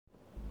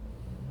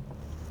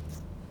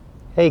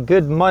Hey,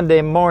 good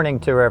Monday morning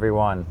to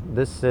everyone.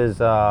 This is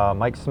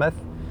Mike Smith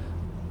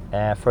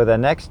for the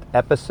next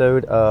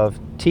episode of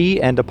Tea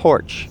and a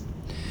Porch.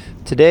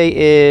 Today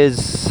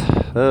is,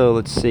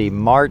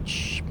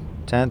 March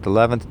 10th,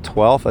 11th,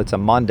 12th. It's a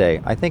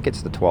Monday. I think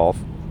it's the 12th.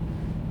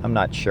 I'm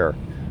not sure.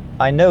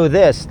 I know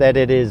that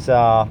it is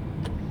time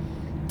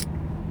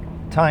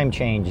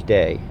change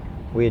day.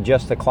 We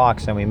adjust the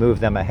clocks and we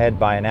move them ahead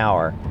by an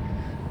hour.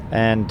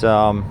 And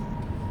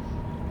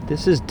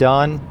this is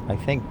done, I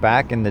think,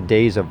 back in the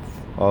days of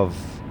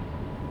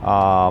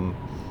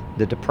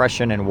the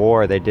Depression and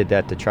war. They did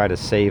that to try to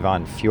save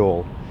on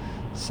fuel,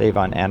 save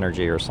on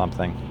energy or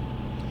something.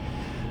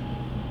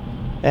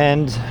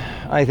 And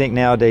I think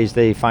nowadays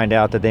they find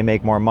out that they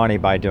make more money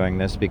by doing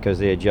this because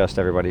they adjust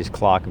everybody's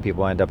clock and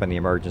people end up in the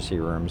emergency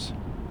rooms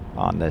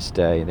on this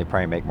day. They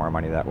probably make more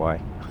money that way.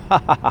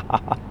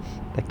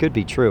 That could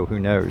be true. Who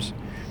knows?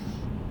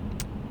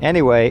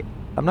 Anyway,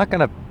 I'm not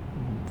going to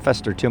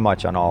fester too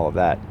much on all of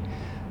that.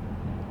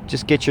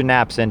 Just get your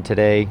naps in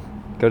today,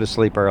 go to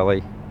sleep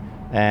early,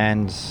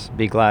 and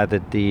be glad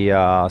that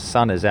the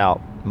sun is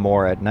out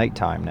more at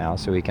nighttime now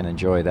so we can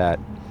enjoy that.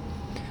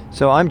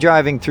 So I'm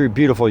driving through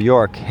beautiful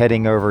York,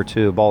 heading over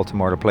to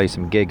Baltimore to play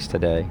some gigs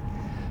today.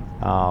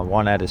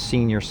 One at a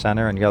senior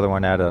center and the other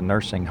one at a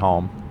nursing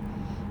home.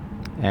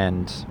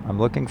 And I'm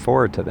looking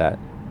forward to that.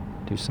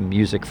 Do some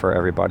music for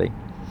everybody.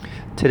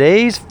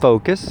 Today's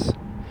focus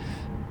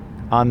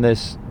on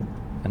this,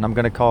 and I'm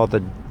going to call it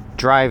the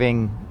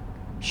driving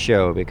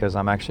show because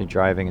I'm actually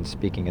driving and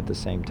speaking at the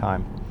same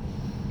time.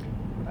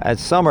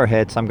 As summer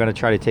hits, I'm going to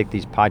try to take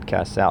these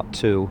podcasts out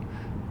to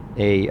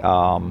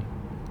I'll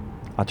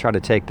try to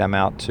take them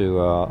out to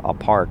a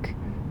park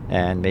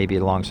and maybe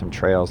along some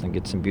trails and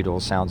get some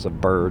beautiful sounds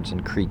of birds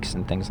and creeks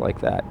and things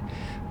like that.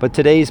 But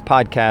today's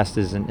podcast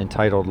is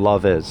entitled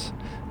Love Is.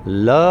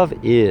 Love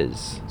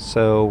Is.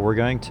 So we're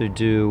going to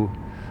do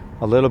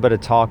a little bit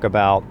of talk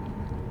about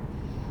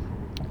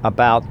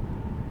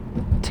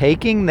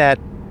taking that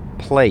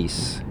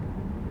place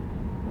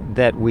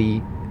that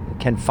we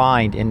can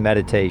find in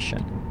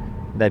meditation,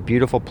 that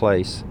beautiful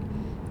place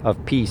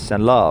of peace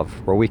and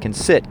love where we can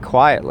sit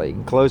quietly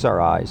and close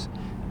our eyes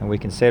and we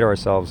can say to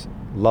ourselves,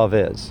 love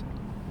is.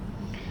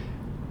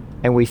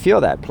 And we feel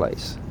that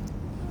place.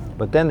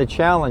 But then the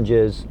challenge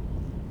is,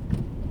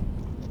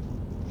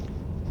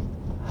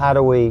 how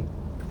do we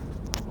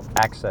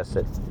access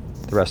it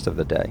the rest of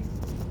the day?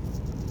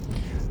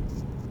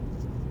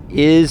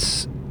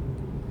 Is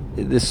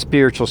the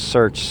spiritual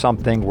search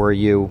something where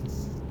you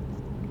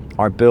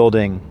are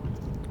building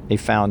a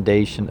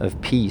foundation of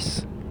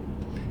peace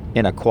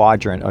in a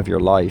quadrant of your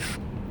life,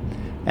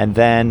 and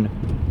then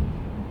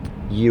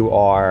you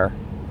are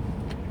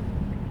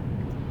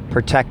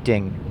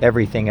protecting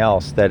everything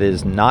else that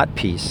is not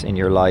peace in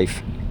your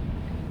life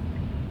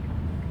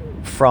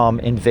from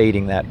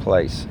invading that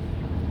place?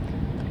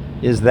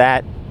 Is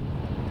that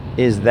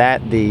the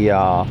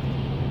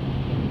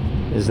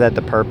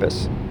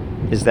purpose?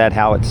 Is that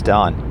how it's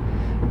done?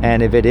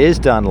 And if it is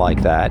done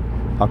like that,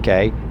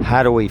 okay,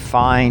 how do we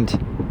find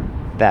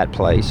that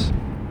place?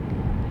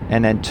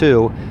 And then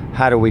 2,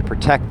 how do we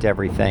protect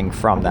everything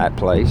from that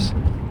place?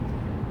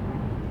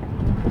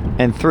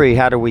 And 3,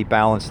 how do we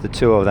balance the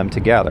two of them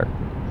together?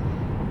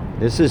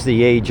 This is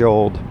the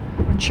age-old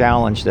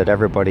challenge that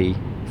everybody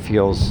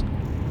feels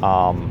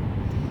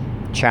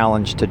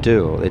challenged to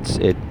do.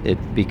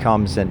 It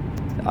becomes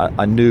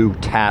a new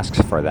task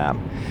for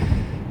them.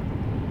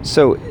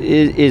 So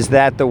is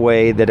that the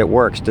way that it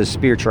works? Does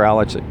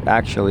spirituality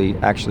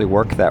actually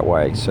work that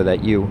way, so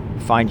that you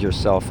find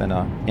yourself in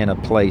a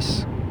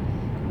place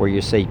where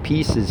you say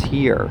peace is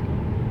here,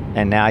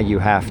 and now you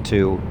have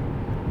to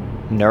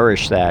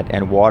nourish that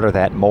and water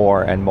that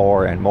more and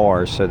more and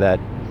more so that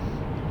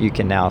you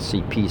can now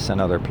see peace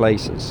in other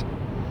places?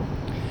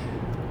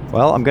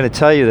 Well, I'm going to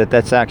tell you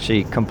that's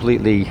actually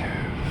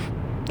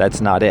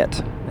that's not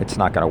it. It's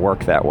not going to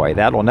work that way.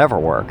 That will never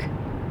work,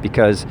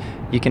 because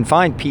you can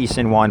find peace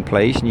in one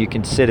place and you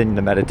can sit in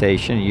the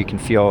meditation and you can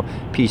feel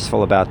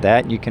peaceful about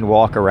that. You can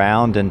walk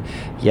around and,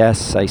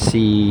 yes, I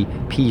see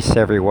peace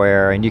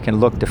everywhere, and you can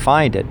look to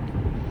find it.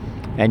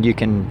 And you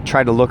can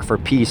try to look for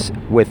peace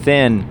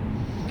within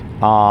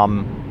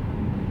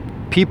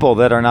people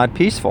that are not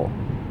peaceful.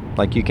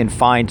 Like, you can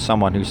find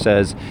someone who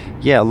says,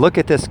 yeah, look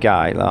at this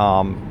guy.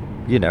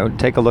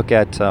 Take a look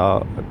at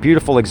a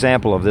beautiful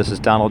example of this is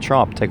Donald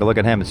Trump. Take a look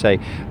at him and say,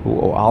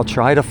 I'll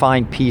try to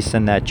find peace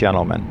in that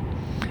gentleman.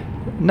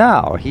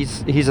 No,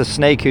 he's a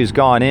snake who's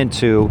gone in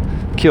to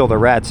kill the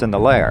rats in the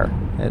lair.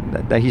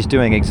 He's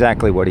doing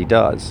exactly what he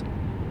does.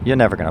 You're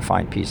never going to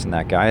find peace in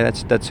that guy.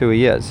 That's who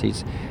he is. He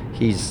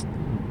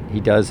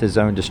does his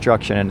own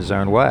destruction in his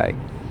own way.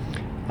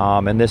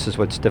 And this is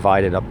what's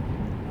divided up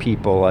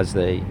people as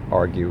they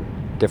argue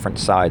different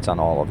sides on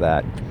all of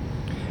that.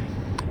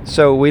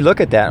 So we look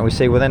at that and we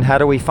say, well, then how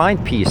do we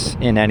find peace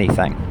in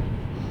anything?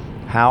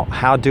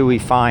 How do we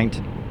do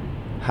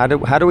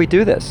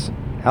this?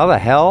 How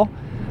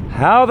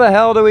the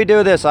hell do we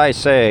do this, I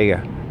say?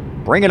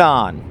 Bring it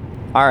on.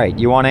 All right,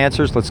 you want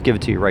answers? Let's give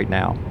it to you right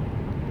now.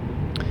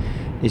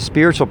 A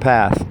spiritual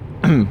path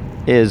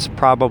is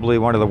probably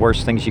one of the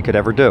worst things you could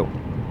ever do.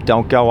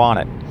 Don't go on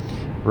it.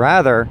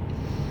 Rather,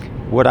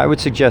 what I would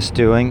suggest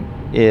doing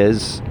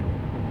is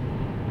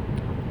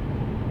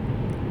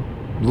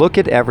look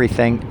at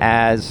everything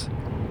as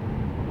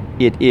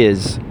it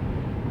is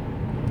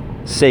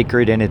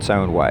sacred in its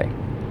own way.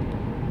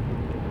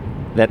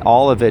 That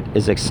all of it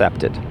is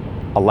accepted.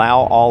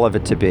 Allow all of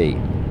it to be.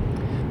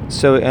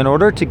 So in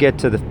order to get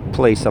to the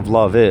place of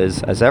love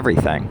is as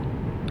everything,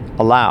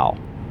 allow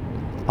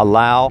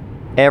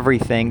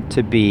everything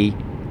to be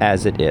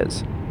as it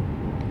is.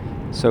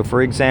 So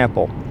for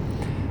example,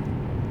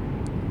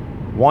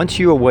 once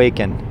you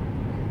awaken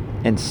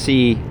and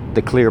see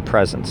the clear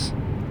presence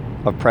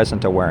of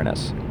present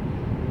awareness,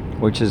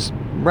 which is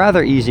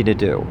rather easy to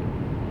do.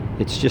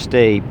 It's just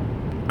a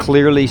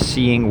clearly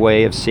seeing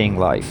way of seeing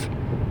life.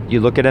 You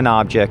look at an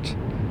object,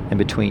 and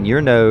between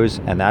your nose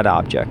and that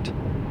object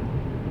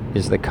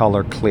is the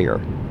color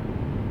clear.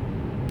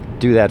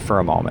 Do that for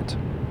a moment.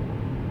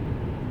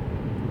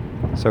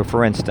 So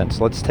for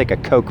instance, let's take a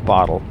Coke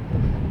bottle,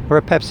 or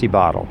a Pepsi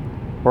bottle,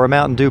 or a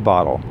Mountain Dew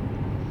bottle,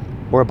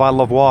 or a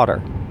bottle of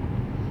water,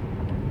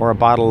 or a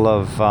bottle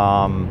of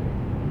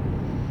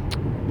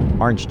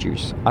orange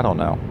juice, I don't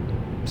know,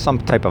 some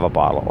type of a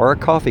bottle, or a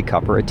coffee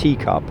cup, or a tea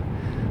cup,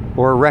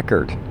 or a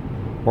record,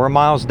 or a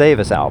Miles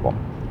Davis album.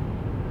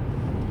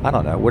 I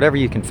don't know, whatever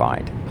you can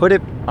find. Put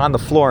it on the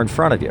floor in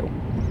front of you.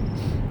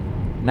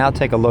 Now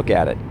take a look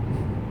at it.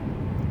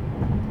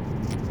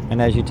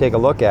 And as you take a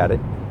look at it,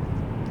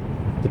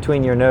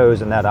 between your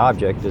nose and that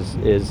object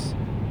is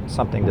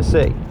something to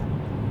see.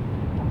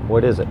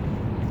 What is it?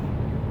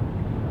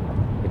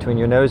 Between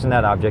your nose and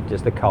that object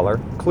is the color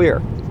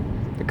clear.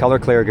 The color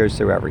clear goes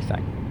through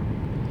everything.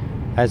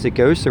 As it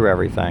goes through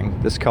everything,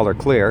 this color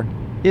clear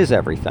is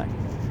everything.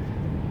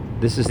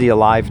 This is the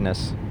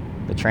aliveness,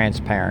 the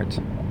transparent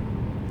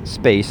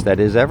space that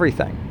is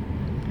everything.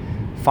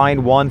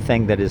 Find one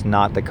thing that is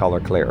not the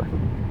color clear.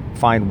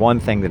 Find one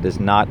thing that is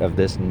not of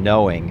this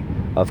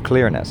knowing of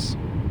clearness.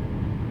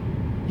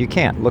 You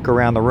can't. Look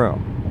around the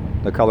room.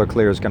 The color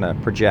clear is going to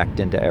project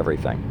into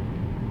everything.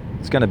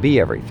 It's going to be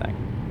everything.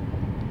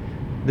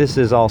 This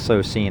is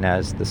also seen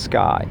as the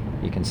sky.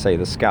 You can say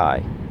the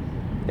sky.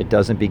 It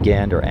doesn't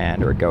begin or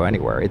end or go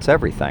anywhere. It's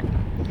everything.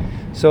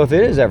 So if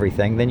it is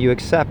everything, then you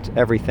accept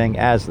everything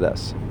as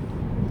this.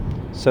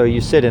 So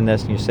you sit in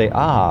this and you say,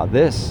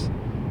 this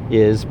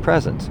is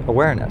present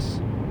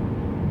awareness.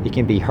 It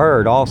can be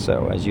heard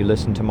also. As you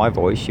listen to my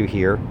voice, you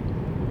hear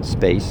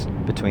space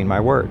between my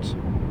words.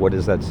 What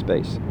is that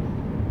space?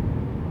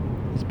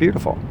 It's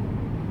beautiful.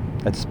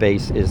 That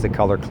space is the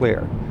color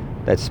clear.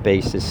 That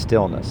space is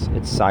stillness.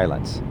 It's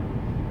silence.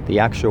 The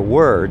actual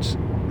words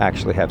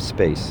actually have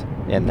space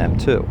in them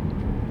too.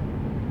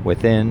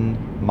 Within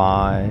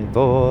my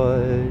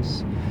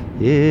voice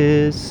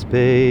is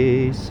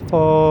space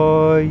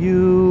for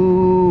you.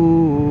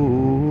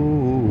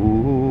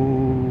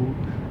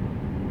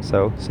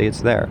 So, see,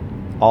 it's there.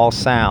 All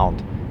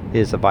sound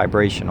is a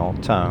vibrational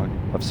tone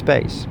of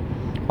space.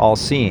 All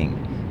seeing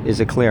is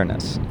a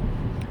clearness.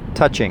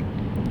 Touching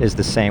is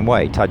the same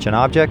way. Touch an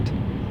object.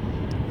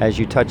 As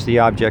you touch the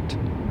object,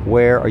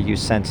 where are you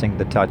sensing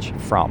the touch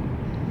from?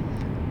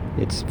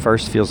 It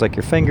first feels like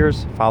your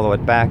fingers, follow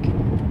it back.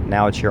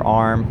 Now it's your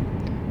arm,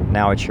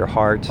 now it's your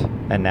heart,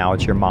 and now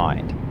it's your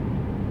mind.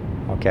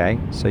 Okay,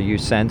 so you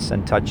sense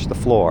and touch the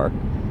floor.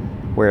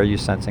 Where are you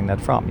sensing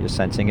that from? You're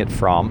sensing it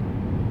from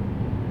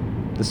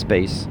the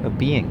space of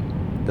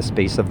being, the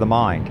space of the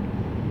mind.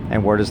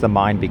 And where does the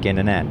mind begin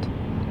and end?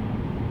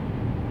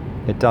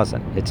 It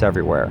doesn't. It's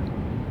everywhere.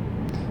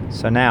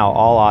 So now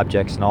all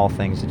objects and all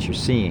things that you're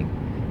seeing,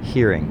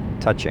 hearing,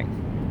 touching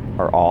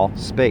are all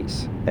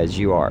space, as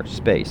you are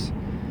space.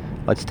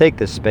 Let's take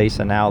this space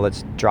and now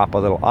let's drop a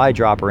little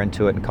eyedropper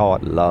into it and call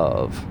it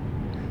love.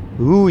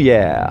 Ooh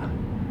yeah.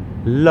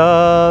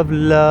 Love,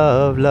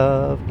 love,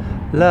 love,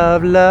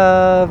 love,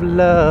 love,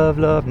 love,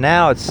 love.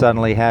 Now it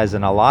suddenly has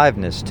an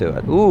aliveness to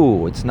it.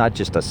 Ooh, it's not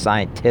just a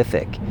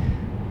scientific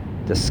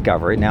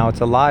discovery. Now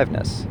it's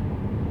aliveness.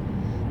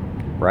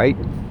 Right?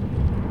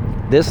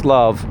 This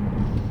love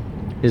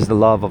is the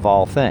love of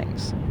all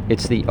things.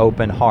 It's the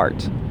open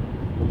heart.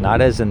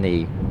 Not as in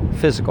the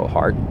physical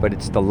heart, but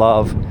it's the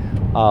love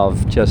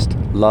of just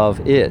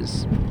love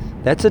is.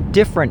 That's a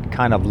different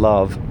kind of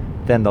love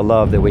than the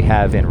love that we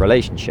have in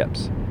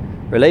relationships.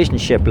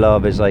 Relationship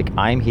love is like,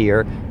 I'm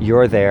here,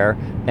 you're there,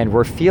 and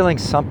we're feeling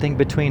something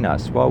between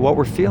us. Well, what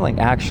we're feeling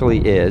actually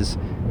is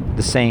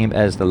the same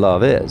as the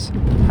love is.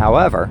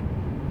 However,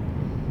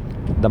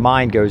 the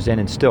mind goes in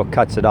and still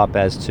cuts it up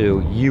as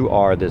to, you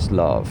are this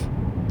love.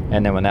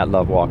 And then when that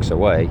love walks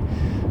away,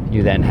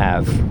 you then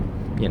have,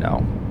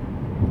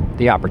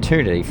 the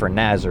opportunity for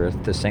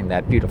Nazareth to sing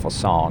that beautiful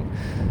song,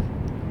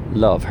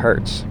 Love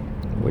Hurts,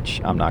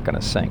 which I'm not going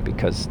to sing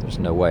because there's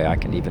no way I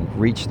can even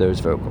reach those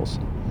vocals.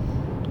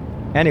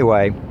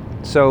 Anyway,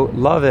 so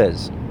love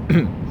is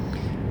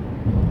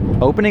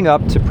opening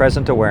up to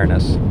present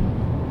awareness.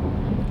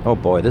 Oh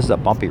boy, this is a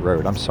bumpy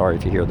road. I'm sorry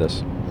if you hear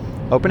this.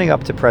 Opening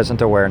up to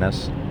present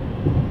awareness,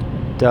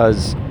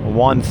 does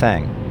one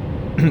thing.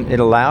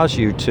 It allows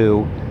you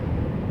to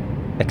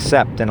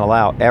accept and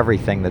allow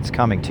everything that's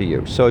coming to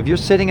you. So if you're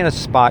sitting in a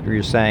spot where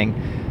you're saying,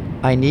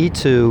 I need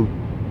to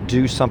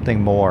do something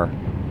more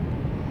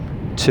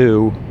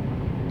to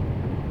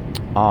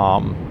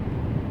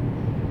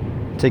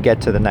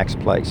get to the next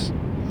place,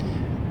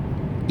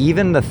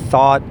 even the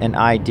thought and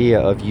idea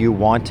of you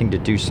wanting to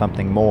do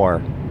something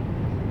more,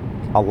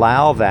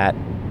 allow that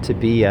to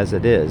be as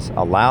it is.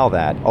 Allow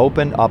that.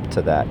 Open up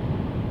to that.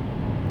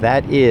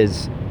 That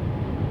is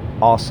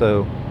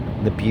also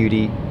the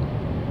beauty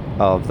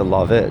of the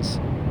love is.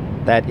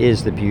 That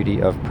is the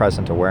beauty of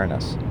present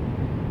awareness.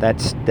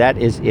 That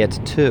is it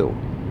too.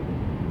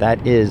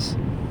 That is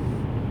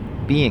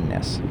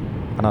beingness.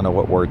 I don't know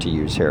what word to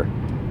use here.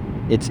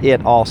 It's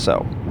it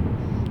also.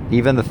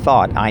 Even the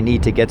thought, I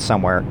need to get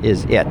somewhere,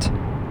 is it.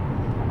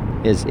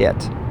 Is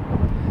it.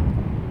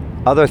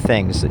 Other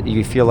things,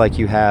 you feel like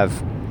you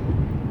have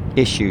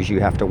issues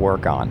you have to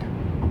work on.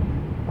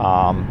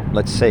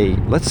 Let's say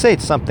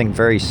it's something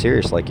very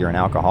serious, like you're an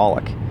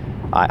alcoholic.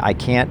 I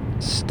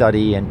can't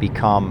study and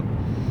become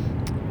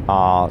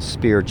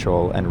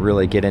spiritual and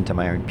really get into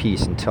my own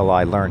peace until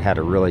I learn how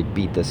to really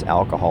beat this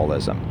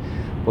alcoholism.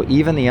 Well,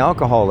 even the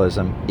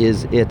alcoholism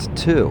is it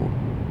too.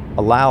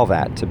 Allow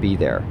that to be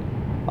there.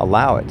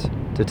 Allow it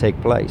to take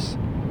place.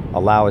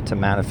 Allow it to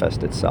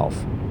manifest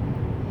itself.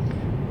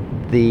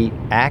 The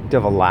act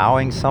of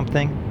allowing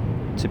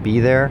something to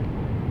be there,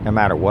 no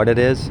matter what it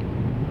is,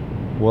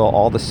 will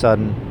all of a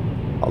sudden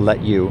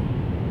let you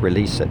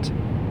release it.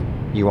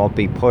 You won't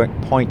be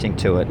pointing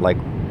to it like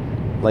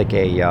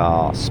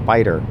a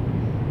spider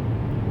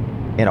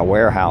in a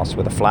warehouse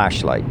with a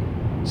flashlight,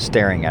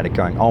 staring at it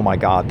going, oh my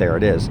God, there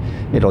it is.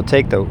 It'll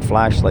take the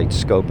flashlight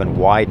scope and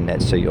widen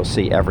it so you'll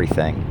see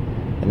everything.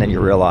 And then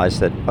you realize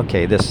that,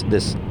 okay, this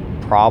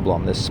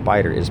problem, this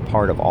spider is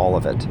part of all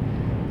of it.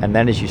 And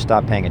then as you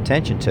stop paying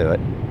attention to it,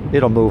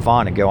 it'll move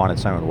on and go on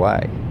its own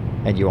way.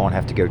 And you won't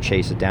have to go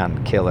chase it down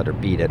and kill it or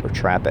beat it or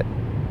trap it.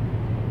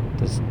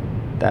 Does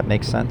that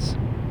make sense?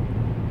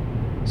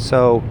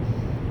 So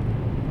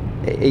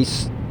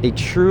a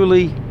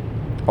truly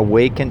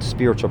awakened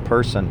spiritual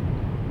person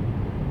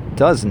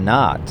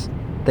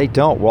they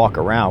don't walk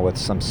around with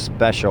some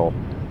special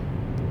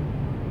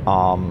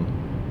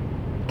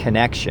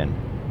connection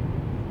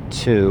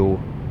to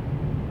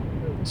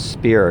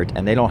spirit,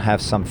 and they don't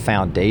have some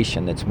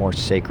foundation that's more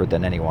sacred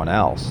than anyone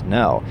else.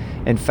 No.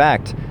 In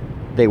fact,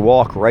 they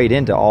walk right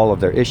into all of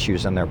their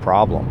issues and their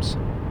problems,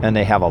 and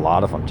they have a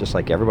lot of them, just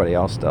like everybody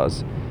else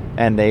does.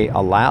 And they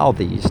allow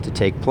these to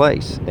take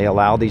place. They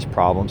allow these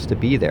problems to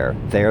be there.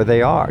 There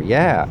they are.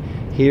 Yeah,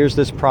 here's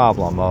this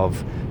problem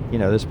of,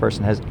 this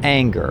person has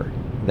anger.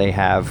 They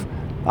have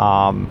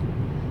a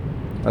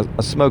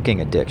smoking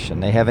addiction.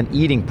 They have an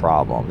eating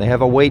problem. They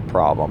have a weight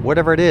problem.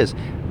 Whatever it is,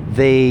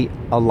 they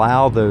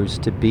allow those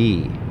to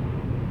be.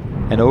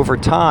 And over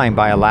time,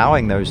 by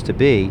allowing those to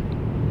be,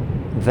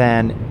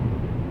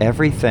 then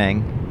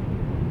everything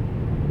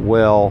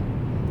will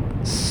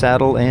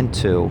settle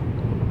into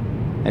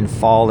and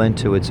fall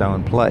into its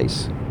own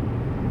place.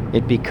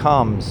 It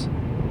becomes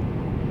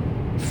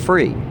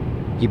free.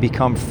 You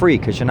become free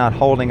because you're not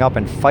holding up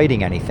and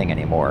fighting anything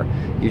anymore.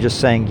 You're just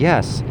saying,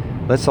 yes,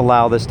 let's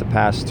allow this to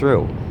pass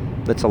through.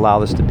 Let's allow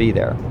this to be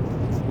there.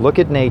 Look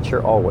at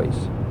nature always.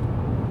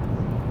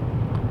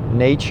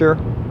 Nature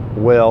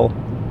will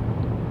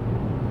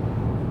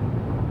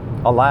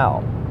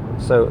allow.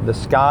 So the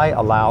sky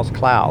allows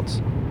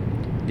clouds.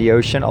 The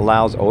ocean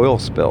allows oil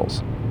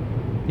spills.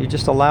 You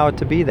just allow it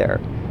to be there.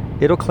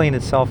 It'll clean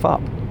itself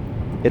up.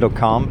 It'll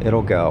come,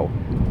 it'll go.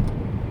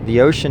 The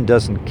ocean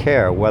doesn't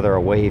care whether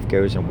a wave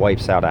goes and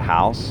wipes out a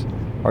house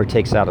or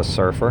takes out a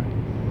surfer.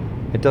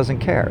 It doesn't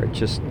care. It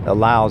just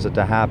allows it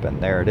to happen.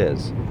 There it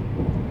is.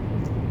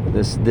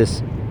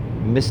 This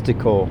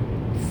mystical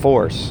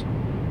force,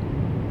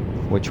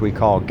 which we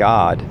call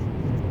God,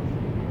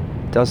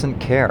 doesn't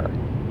care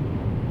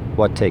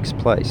what takes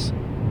place,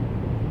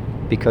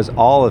 because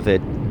all of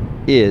it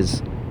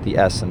is the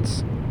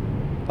essence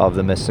of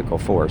the mystical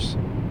force.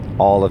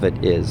 All of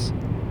it is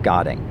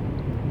Godding.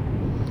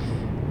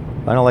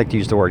 I don't like to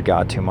use the word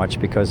God too much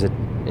because it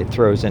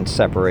throws in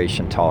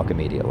separation talk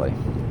immediately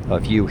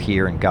of you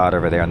here and God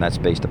over there, and that's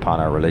based upon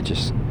our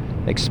religious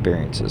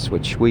experiences,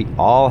 which we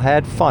all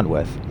had fun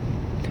with.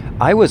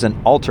 I was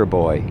an altar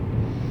boy,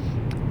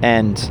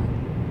 and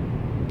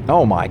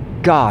oh my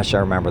gosh, I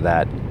remember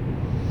that.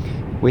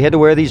 We had to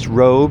wear these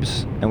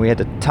robes, and we had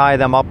to tie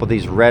them up with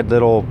these red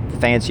little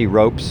fancy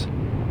ropes,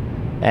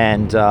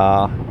 and we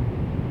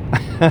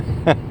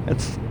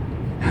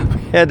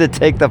had to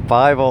take the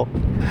Bible,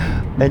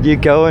 and you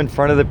go in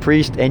front of the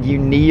priest and you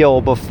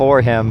kneel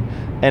before him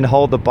and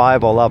hold the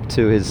Bible up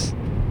to his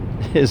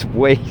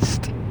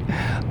waist.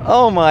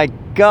 Oh my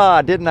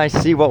God, didn't I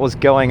see what was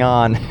going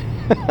on?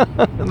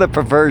 The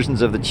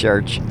perversions of the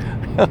church.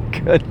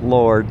 Good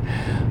Lord.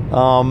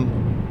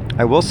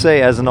 I will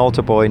say, as an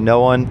altar boy,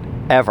 no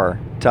one ever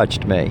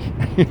touched me.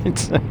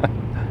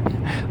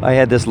 I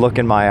had this look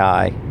in my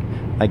eye,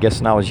 I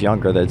guess when I was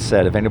younger, that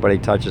said, if anybody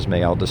touches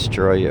me, I'll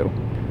destroy you.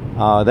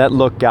 That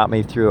look got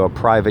me through a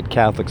private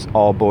Catholic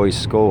all-boys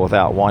school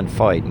without one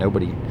fight.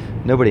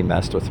 Nobody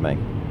messed with me.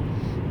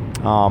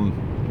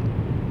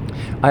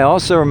 I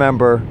also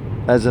remember,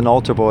 as an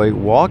altar boy,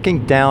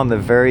 walking down the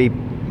very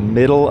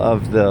middle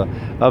of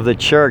the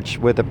church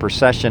with a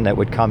procession that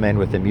would come in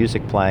with the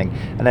music playing,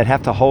 and I'd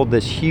have to hold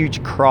this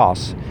huge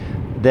cross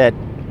that,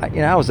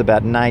 I was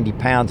about 90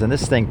 pounds, and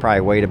this thing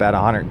probably weighed about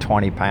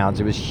 120 pounds.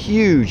 It was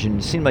huge,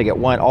 and it seemed like it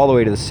went all the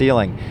way to the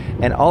ceiling.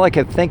 And all I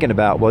kept thinking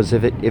about was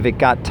if it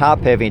got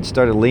top heavy and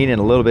started leaning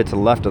a little bit to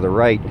the left or the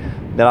right,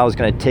 that I was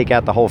going to take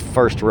out the whole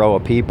first row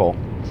of people.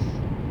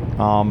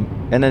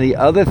 And then the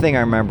other thing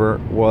I remember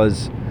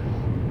was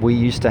we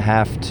used to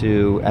have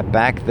to,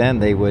 back then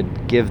they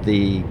would give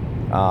the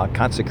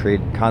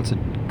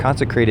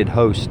consecrated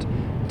host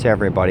to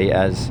everybody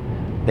as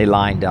they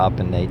lined up,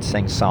 and they'd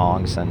sing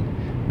songs, and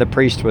the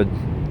priest would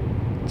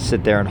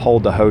sit there and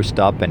hold the host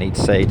up, and he'd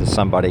say to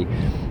somebody,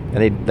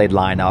 and they'd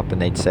line up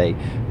and they'd say,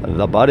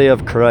 "The body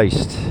of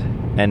Christ,"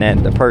 and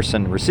then the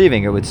person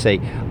receiving it would say,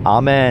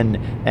 "Amen,"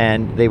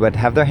 and they would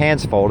have their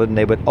hands folded, and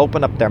they would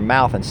open up their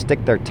mouth and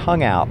stick their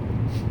tongue out.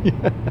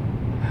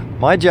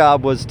 My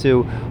job was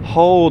to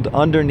hold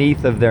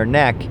underneath of their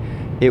neck.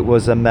 It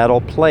was a metal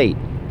plate.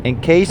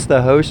 In case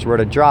the host were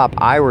to drop,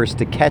 I was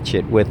to catch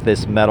it with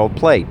this metal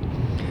plate.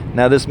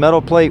 Now, this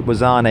metal plate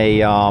was on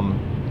a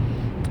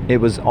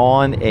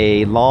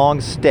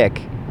long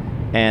stick,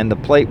 and the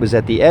plate was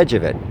at the edge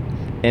of it.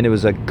 And it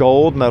was a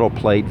gold metal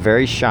plate,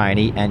 very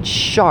shiny and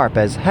sharp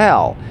as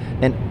hell.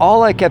 And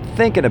all I kept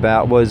thinking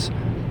about was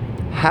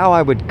how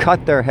I would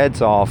cut their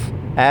heads off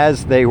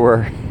as they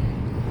were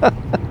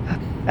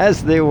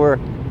as they were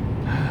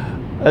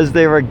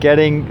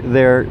getting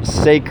their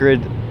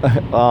sacred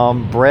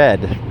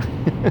bread.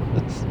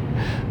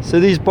 So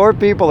these poor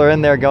people are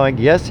in there going,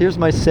 "Yes, here's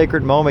my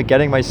sacred moment,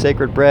 getting my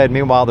sacred bread."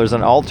 Meanwhile, there's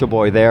an altar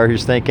boy there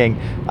who's thinking,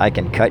 "I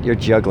can cut your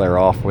jugular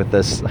off with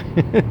this,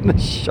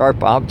 this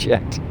sharp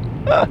object."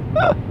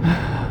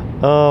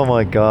 Oh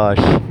my gosh.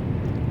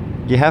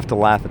 You have to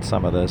laugh at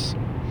some of this.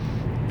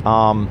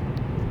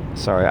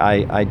 Sorry,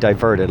 I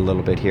diverted a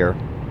little bit here.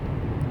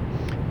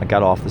 I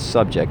got off the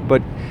subject.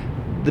 But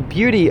the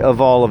beauty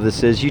of all of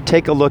this is you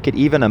take a look at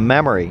even a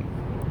memory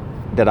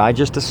that I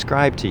just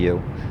described to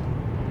you,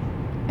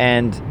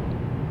 and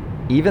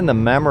even the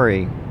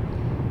memory,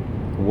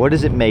 what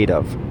is it made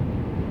of?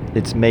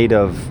 It's made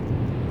of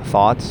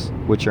thoughts,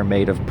 which are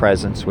made of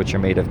presence, which are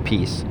made of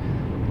peace,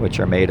 which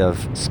are made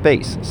of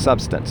space,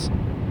 substance.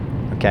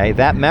 Okay,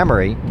 that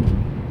memory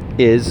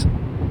is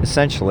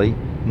essentially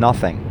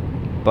nothing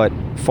but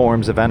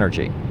forms of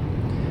energy.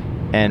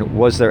 And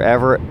was there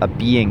ever a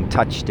being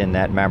touched in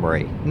that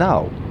memory?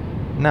 No.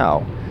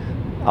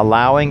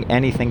 Allowing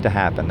anything to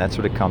happen, that's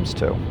what it comes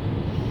to.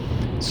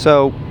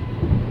 So,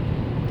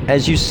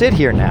 as you sit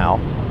here now,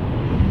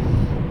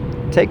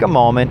 take a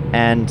moment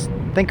and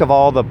think of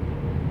all the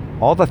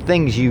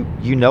things you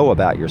know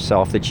about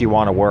yourself that you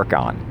want to work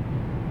on.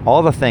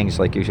 All the things,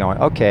 like you're going,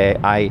 okay,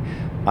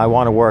 I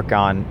want to work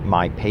on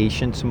my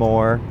patience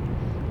more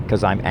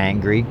because I'm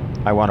angry.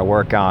 I want to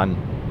work on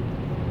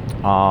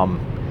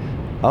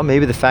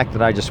maybe the fact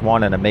that I just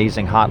want an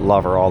amazing hot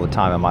lover all the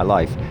time in my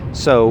life.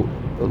 So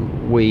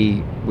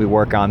we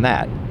work on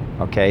that.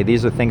 Okay,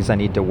 these are things I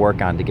need to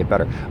work on to get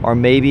better. Or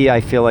maybe I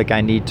feel like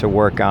I need to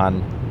work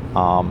on,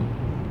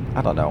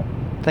 I don't know,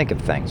 think of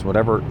things,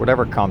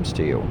 whatever comes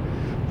to you.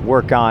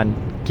 Work on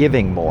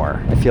giving more.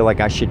 I feel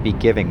like I should be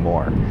giving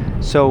more.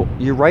 So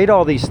you write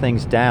all these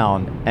things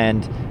down,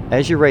 and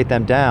as you write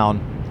them down,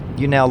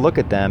 you now look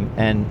at them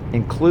and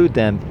include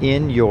them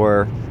in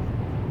your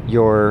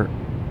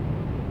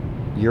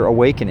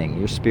awakening,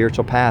 your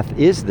spiritual path.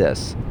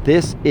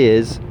 This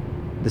is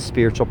the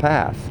spiritual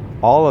path.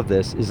 All of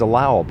this is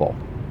allowable.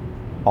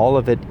 All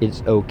of it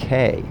is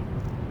okay.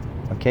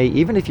 Okay,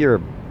 even if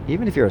you're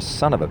a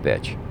son of a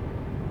bitch,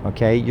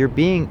 okay, you're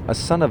being a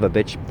son of a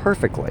bitch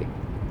perfectly.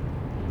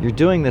 You're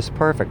doing this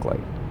perfectly.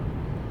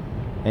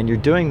 And you're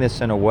doing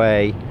this in a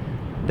way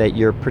that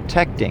you're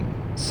protecting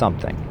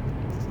something.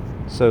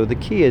 So the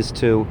key is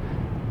to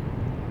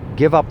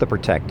give up the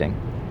protecting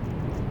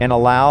and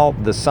allow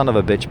the son of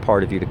a bitch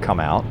part of you to come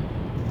out.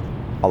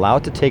 Allow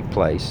it to take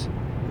place.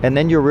 And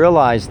then you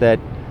realize that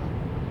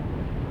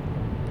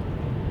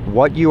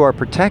what you are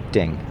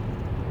protecting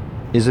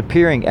is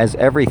appearing as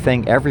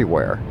everything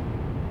everywhere.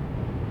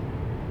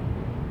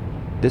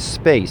 This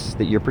space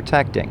that you're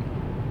protecting,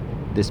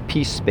 this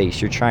peace space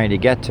you're trying to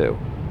get to.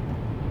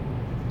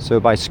 So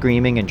by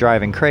screaming and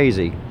driving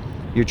crazy,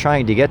 you're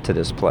trying to get to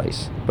this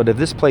place. But if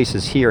this place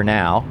is here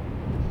now,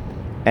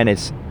 and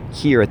it's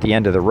here at the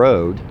end of the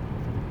road,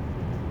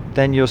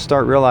 then you'll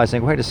start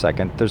realizing, wait a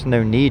second, there's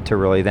no need to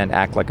really then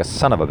act like a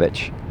son of a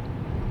bitch.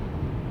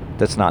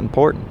 That's not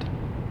important.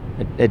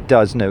 It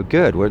does no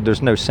good.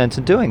 There's no sense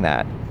in doing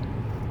that.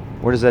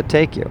 Where does that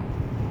take you?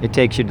 It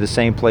takes you to the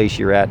same place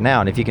you're at now.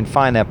 And if you can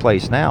find that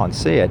place now and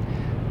see it,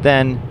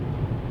 then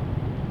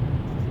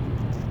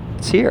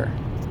it's here.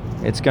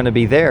 It's going to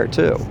be there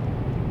too.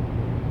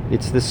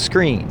 It's the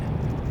screen.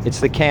 It's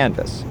the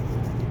canvas.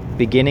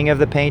 Beginning of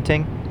the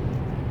painting,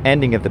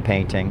 ending of the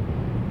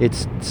painting,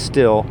 it's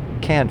still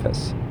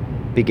canvas.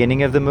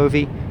 Beginning of the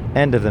movie,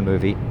 end of the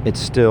movie, it's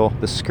still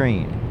the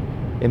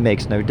screen. It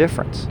makes no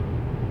difference.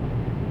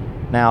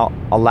 Now,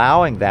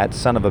 allowing that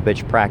son of a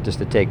bitch practice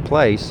to take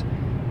place,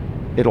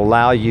 it'll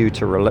allow you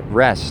to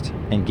rest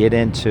and get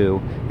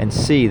into and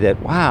see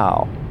that,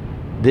 wow,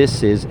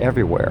 this is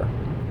everywhere.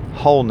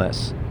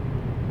 Wholeness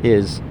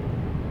is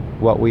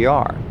what we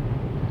are.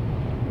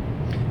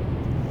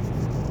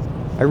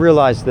 I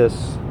realized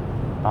this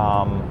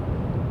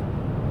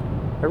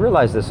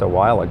a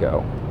while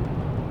ago.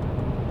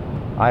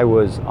 I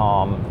was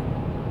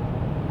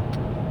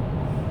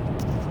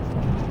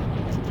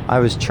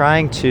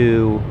trying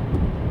to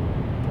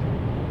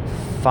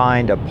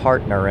find a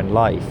partner in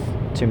life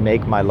to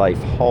make my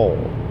life whole.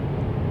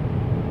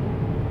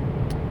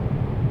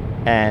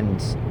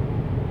 And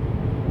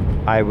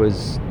I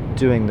was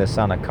doing this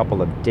on a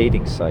couple of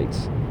dating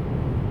sites.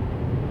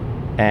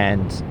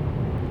 And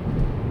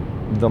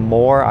the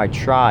more I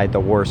tried, the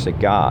worse it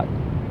got.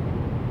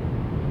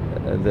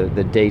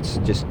 The dates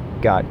just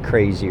got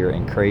crazier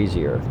and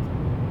crazier.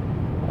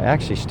 I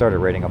actually started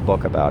writing a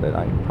book about it.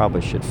 I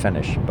probably should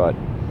finish, but...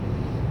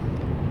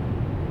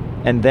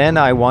 And then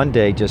I one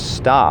day just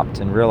stopped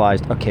and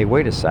realized, okay,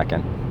 wait a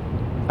second.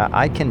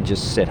 I can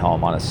just sit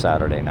home on a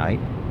Saturday night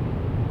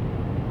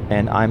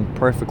and I'm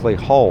perfectly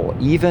whole.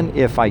 Even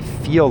if I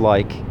feel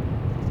like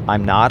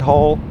I'm not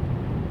whole,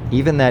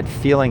 even that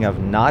feeling of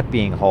not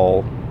being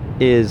whole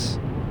is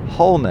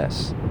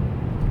wholeness.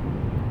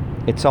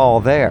 It's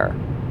all there.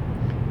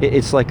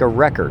 It's like a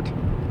record.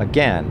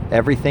 Again,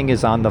 everything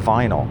is on the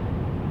vinyl.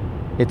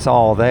 It's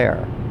all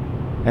there.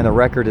 And the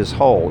record is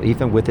whole,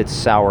 even with its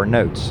sour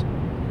notes.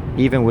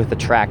 Even with the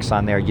tracks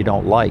on there you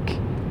don't like.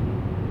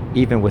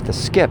 Even with the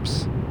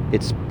skips,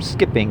 it's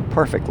skipping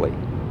perfectly.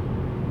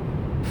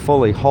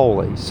 Fully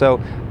holy. So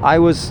I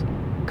was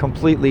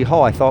completely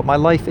whole. I thought my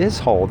life is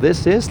whole.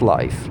 This is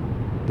life.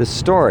 The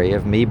story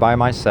of me by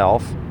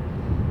myself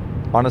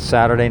on a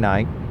Saturday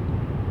night,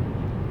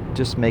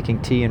 just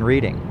making tea and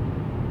reading.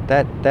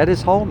 That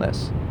is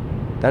wholeness.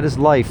 That is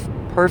life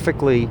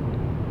perfectly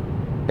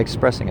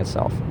expressing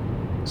itself.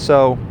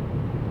 So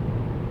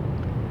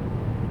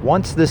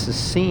once this is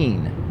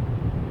seen,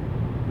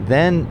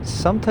 then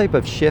some type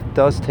of shift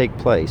does take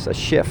place, a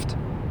shift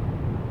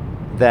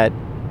that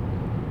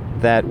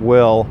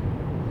will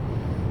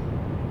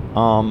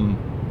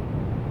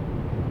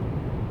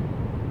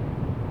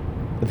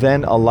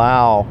then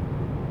allow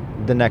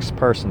the next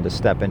person to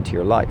step into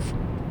your life.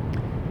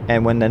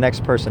 And when the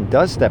next person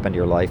does step into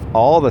your life,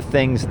 all the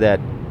things that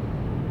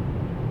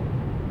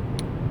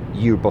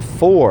you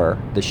before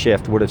the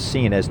shift would have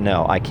seen as,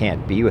 no, I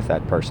can't be with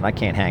that person, I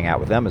can't hang out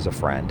with them as a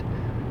friend,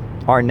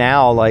 are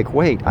now like,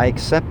 wait, I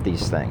accept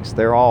these things.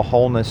 They're all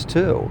wholeness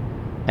too.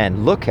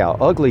 And look how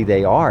ugly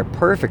they are,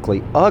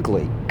 perfectly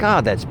ugly.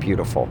 God, that's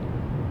beautiful.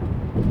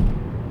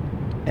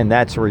 And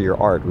that's where your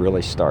art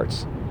really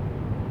starts.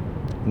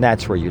 And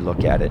that's where you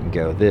look at it and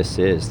go, this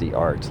is the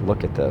art.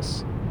 Look at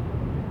this.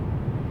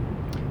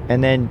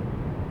 And then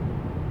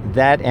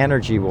that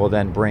energy will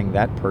then bring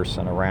that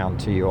person around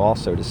to you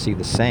also to see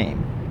the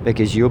same,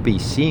 because you'll be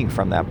seeing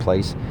from that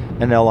place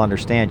and they'll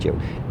understand you.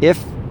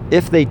 If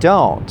they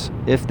don't,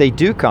 if they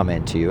do come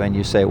into you and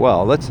you say,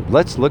 well,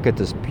 let's look at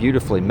this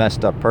beautifully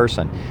messed up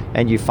person,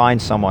 and you find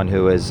someone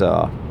who is,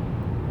 I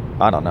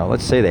don't know,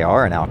 let's say they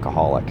are an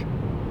alcoholic.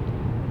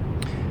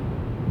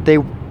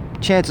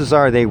 Chances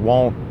are they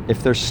won't,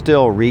 if they're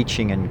still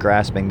reaching and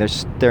grasping,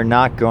 they're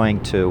not going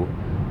to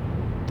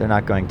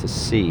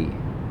see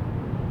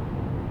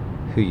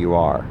who you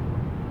are.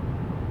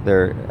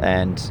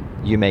 And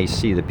you may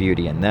see the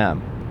beauty in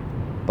them,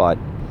 but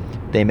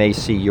they may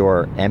see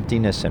your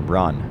emptiness and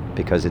run,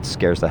 because it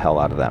scares the hell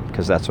out of them,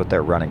 because that's what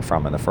they're running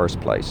from in the first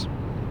place.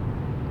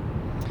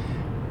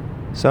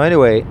 So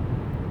anyway,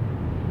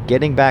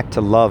 getting back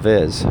to love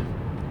is,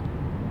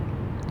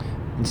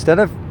 instead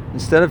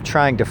of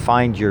trying to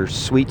find your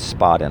sweet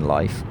spot in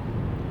life,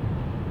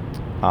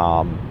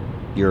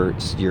 your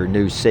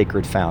new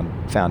sacred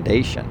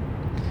foundation,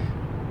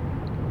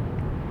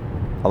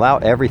 allow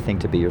everything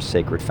to be your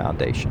sacred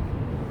foundation.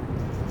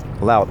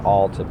 Allow it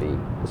all to be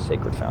the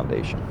sacred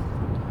foundation.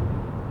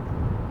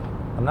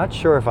 I'm not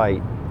sure if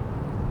I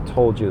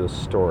told you the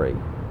story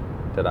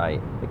that I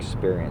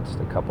experienced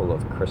a couple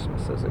of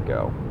Christmases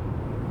ago.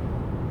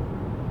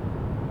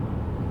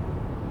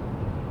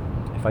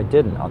 If I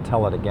didn't, I'll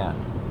tell it again.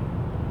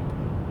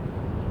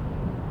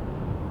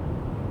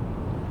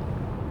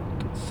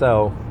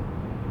 So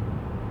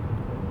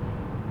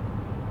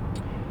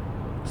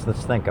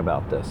let's think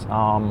about this.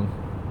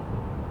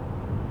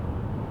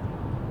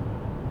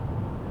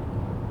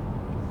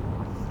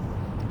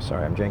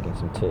 Sorry, I'm drinking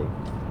some tea.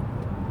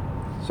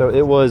 So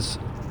it was,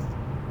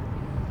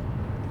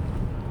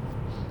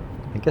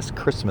 I guess,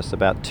 Christmas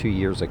about 2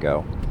 years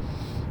ago.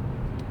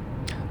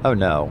 Oh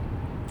no,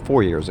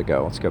 4 years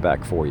ago. Let's go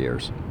back 4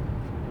 years.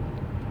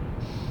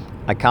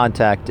 I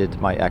contacted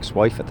my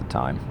ex-wife at the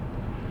time,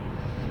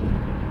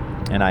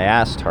 and I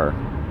asked her,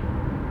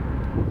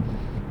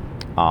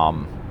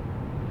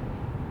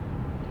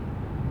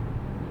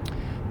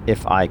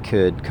 if I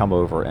could come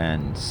over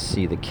and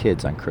see the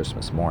kids on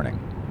Christmas morning.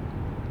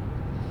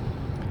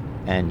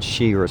 And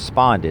she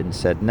responded and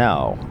said,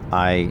 no,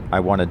 I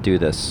want to do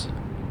this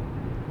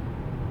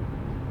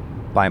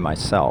by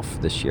myself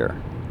this year.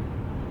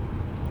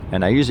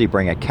 And I usually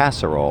bring a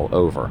casserole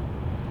over.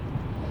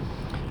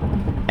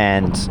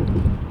 And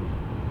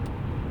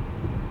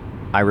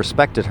I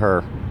respected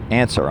her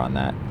answer on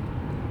that.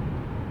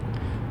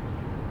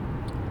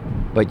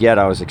 But yet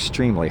I was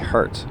extremely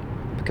hurt,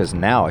 because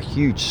now a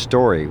huge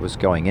story was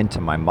going into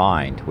my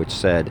mind, which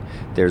said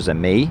there's a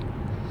me,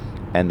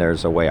 and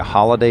there's a way a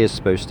holiday is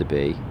supposed to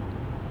be,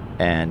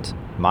 and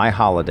my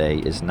holiday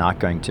is not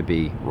going to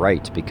be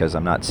right because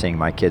I'm not seeing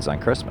my kids on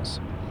Christmas.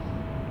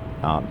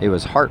 It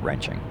was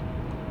heart-wrenching.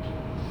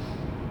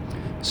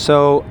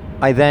 So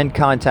I then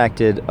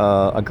contacted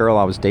a girl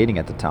I was dating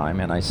at the time,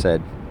 and I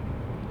said,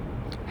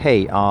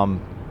 hey,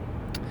 I'm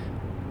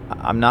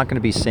not going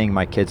to be seeing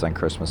my kids on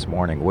Christmas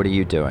morning. What are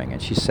you doing?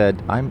 And she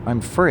said,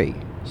 I'm free.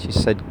 She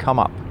said, come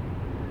up.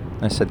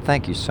 And I said,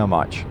 thank you so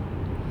much.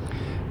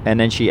 And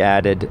then she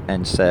added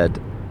and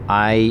said,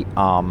 I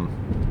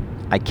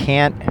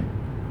can't,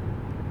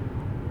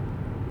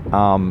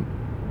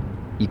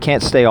 you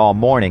can't stay all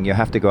morning. You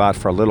have to go out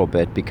for a little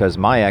bit because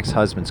my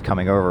ex-husband's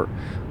coming over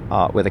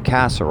with a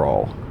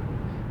casserole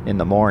in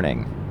the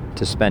morning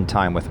to spend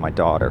time with my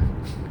daughter.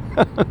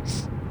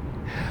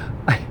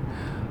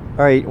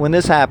 All right, when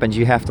this happens,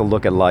 you have to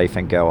look at life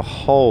and go,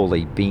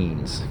 holy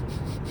beans.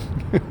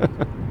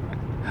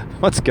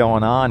 What's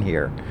going on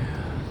here?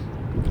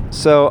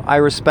 So I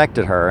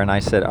respected her, and I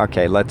said,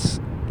 okay, let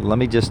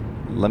me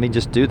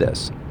just do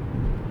this.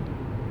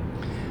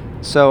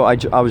 So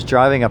I was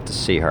driving up to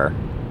see her,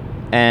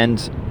 and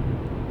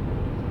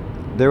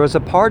there was a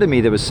part of me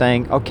that was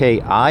saying,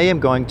 okay, I am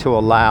going to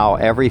allow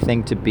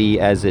everything to be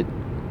as it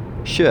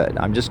should.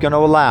 I'm just going to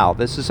allow.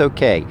 This is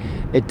okay.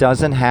 It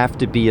doesn't have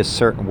to be a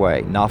certain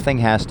way. Nothing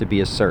has to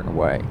be a certain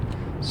way.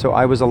 So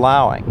I was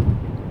allowing.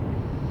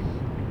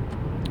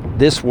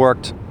 This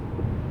worked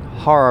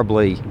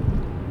horribly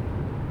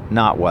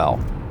not well.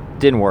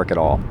 Didn't work at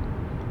all.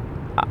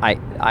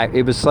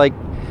 It was like,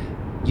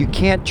 you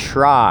can't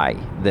try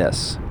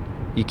this.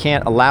 You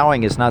can't,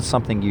 allowing is not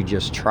something you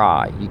just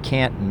try. You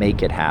can't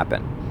make it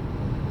happen.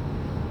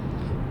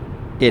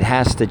 It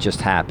has to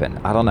just happen.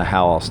 I don't know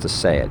how else to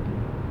say it.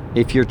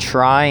 If you're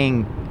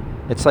trying,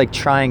 it's like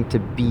trying to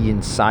be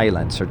in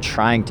silence or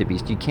trying to be,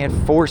 you can't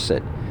force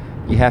it.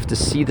 You have to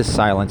see the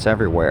silence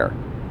everywhere.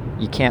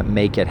 You can't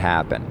make it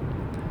happen.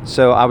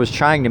 So I was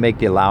trying to make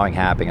the allowing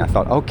happen. I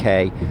thought,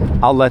 okay,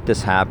 I'll let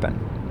this happen.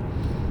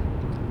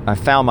 I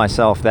found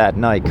myself that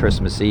night,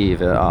 Christmas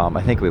Eve,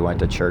 I think we went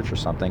to church or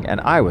something, and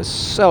I was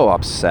so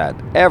upset.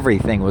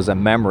 Everything was a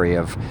memory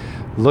of,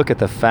 look at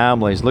the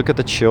families, look at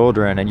the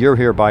children, and you're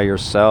here by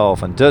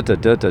yourself, and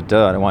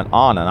da-da-da-da-da, and it went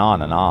on and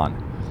on and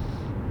on.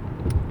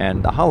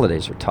 And the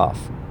holidays are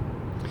tough.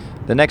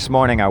 The next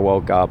morning I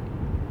woke up,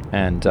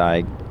 and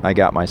I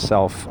got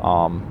myself,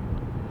 I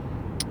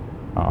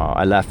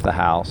left her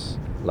house,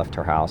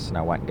 and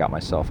I went and got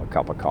myself a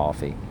cup of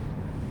coffee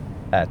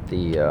at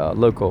the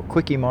local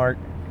Quickie Mart.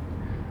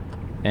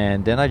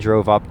 And then I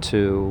drove up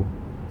to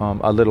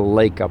a little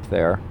lake up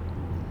there,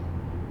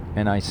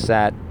 and I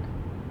sat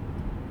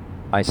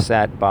by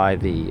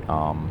the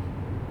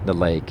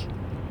lake,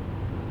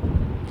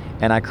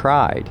 and I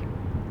cried.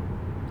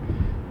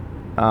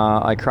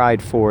 I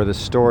cried for the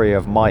story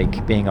of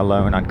Mike being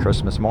alone on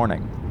Christmas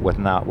morning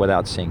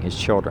without seeing his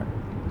children,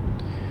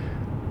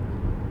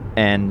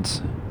 and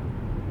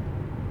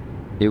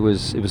it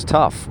was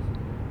tough.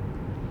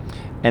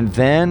 And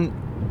then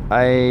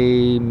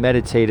I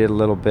meditated a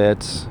little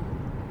bit,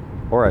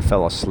 or I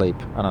fell asleep.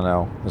 I don't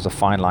know. There's a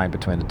fine line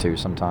between the two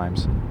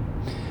sometimes.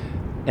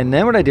 And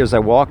then what I did was I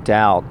walked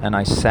out and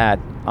I sat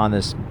on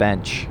this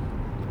bench,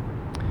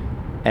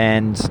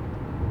 and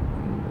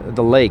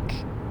the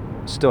lake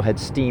still had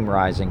steam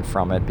rising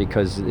from it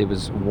because it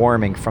was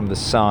warming from the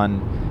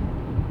sun,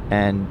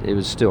 and it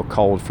was still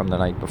cold from the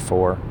night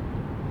before.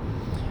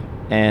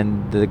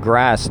 And the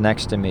grass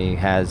next to me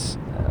has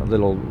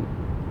little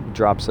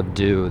drops of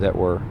dew that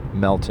were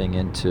melting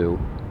into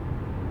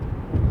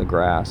the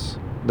grass.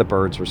 The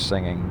birds were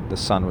singing. The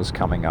sun was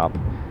coming up.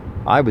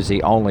 I was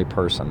the only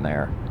person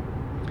there.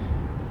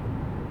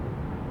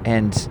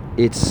 And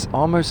it's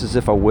almost as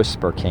if a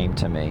whisper came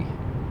to me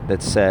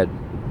that said,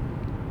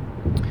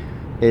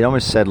 it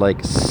almost said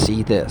like,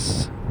 see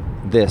this.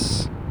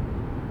 This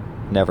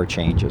never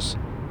changes.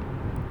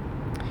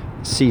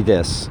 See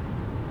this.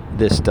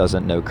 This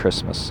doesn't know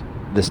Christmas.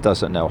 This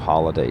doesn't know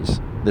holidays.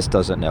 This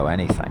doesn't know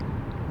anything.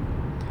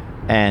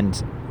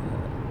 And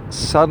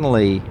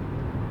suddenly,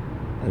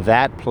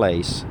 that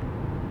place,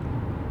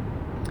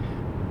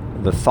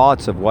 the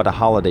thoughts of what a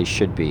holiday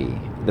should be,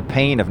 the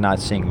pain of not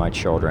seeing my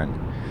children,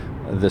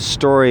 the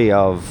story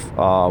of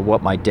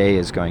what my day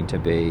is going to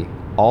be,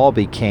 all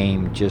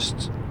became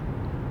just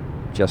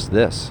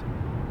this.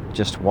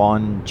 Just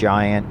one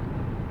giant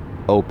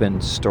open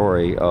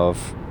story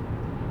of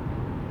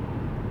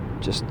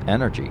just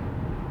energy,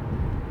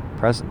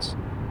 presence.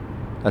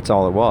 That's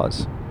all it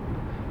was.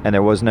 and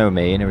there was no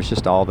me, and it was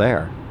just all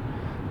there.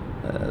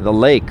 The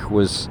lake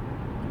was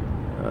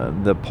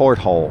the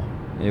porthole.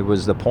 It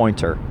was the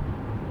pointer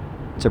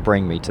to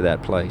bring me to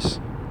that place.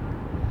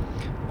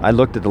 I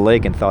looked at the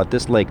lake and thought,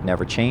 this lake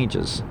never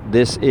changes.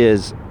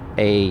 The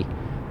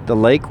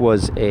lake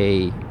was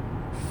a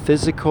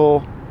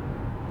physical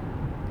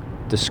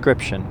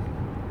description,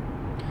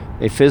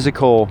 a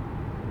physical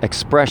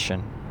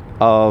expression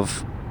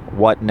of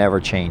what never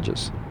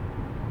changes.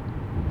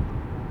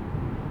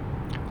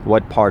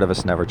 What part of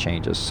us never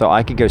changes. So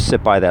I could go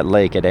sit by that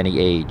lake at any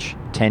age,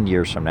 10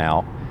 years from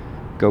now,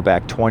 go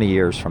back 20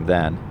 years from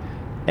then,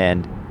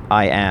 and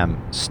I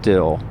am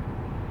still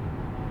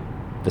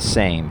the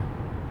same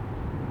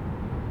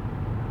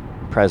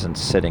presence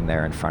sitting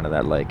there in front of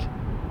that lake.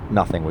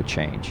 Nothing would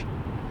change.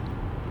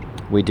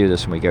 We do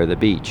this when we go to the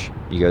beach.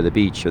 You go to the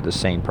beach, you're the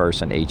same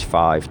person, age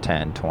 5,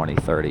 10, 20,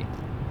 30.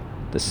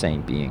 The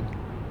same being.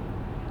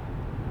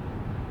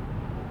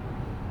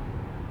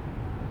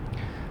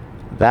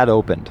 That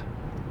opened.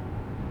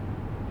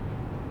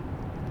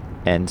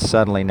 And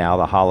suddenly now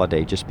the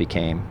holiday just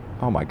became,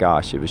 oh my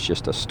gosh, it was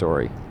just a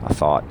story, a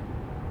thought.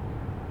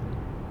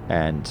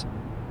 And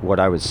what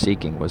I was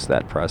seeking was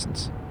that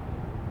presence.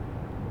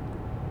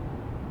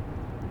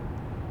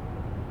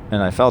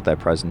 And I felt that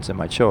presence in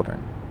my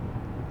children.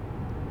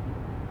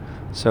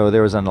 So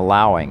there was an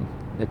allowing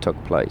that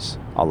took place.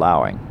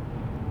 Allowing.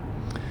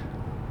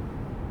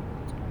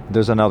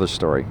 There's another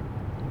story.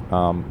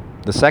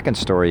 The second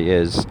story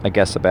is, I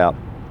guess, about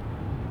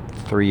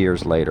 3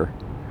 years later,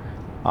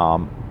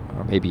 or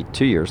maybe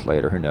 2 years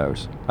later, who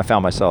knows. I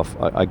found myself,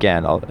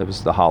 again, it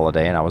was the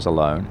holiday and I was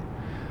alone.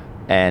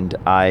 And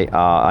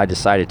I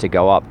decided to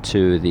go up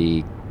to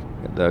the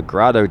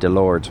Grotto de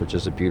Lourdes, which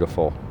is a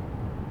beautiful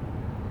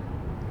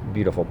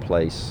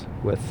place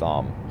with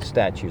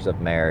statues of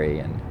Mary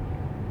and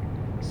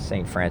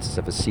St. Francis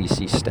of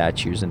Assisi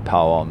statues and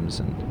poems,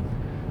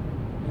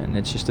 and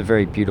it's just a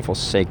very beautiful,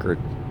 sacred,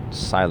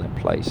 silent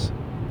place.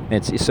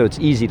 So it's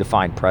easy to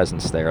find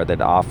presence there that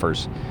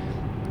offers,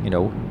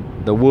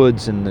 the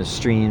woods and the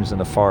streams and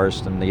the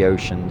forest and the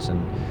oceans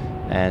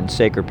and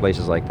sacred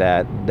places like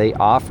that. They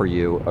offer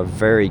you a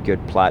very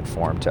good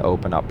platform to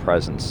open up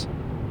presence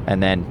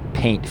and then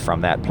paint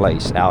from that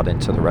place out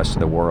into the rest of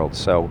the world.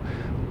 So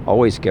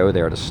always go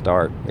there to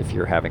start if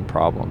you're having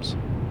problems,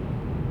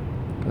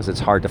 because it's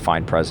hard to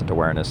find present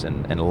awareness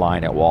in a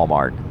line at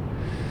Walmart.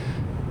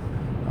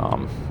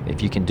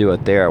 If you can do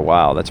it there,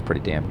 wow, that's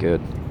pretty damn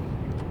good.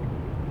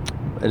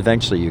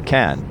 Eventually you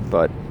can,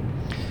 but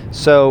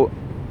so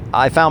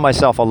I found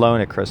myself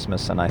alone at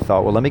Christmas, and I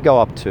thought, well, let me go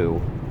up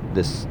to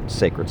this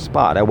sacred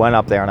spot. I went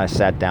up there and I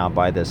sat down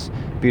by this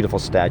beautiful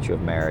statue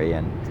of Mary,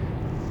 and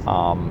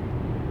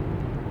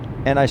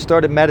I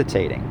started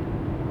meditating.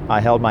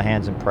 I held my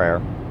hands in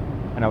prayer,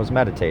 and I was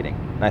meditating.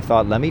 And I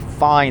thought, let me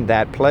find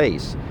that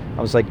place.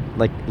 I was like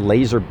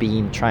laser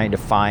beam trying to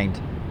find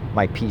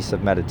my piece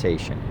of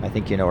meditation. I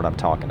think you know what I'm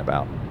talking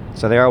about.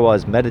 So there I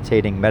was,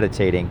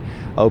 meditating,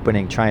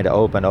 opening, trying to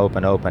open.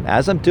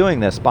 As I'm doing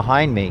this,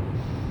 behind me,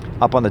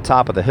 up on the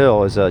top of the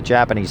hill, is a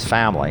Japanese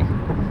family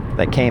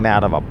that came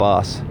out of a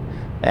bus.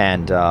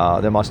 And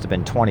there must have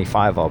been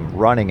 25 of them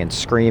running and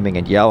screaming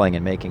and yelling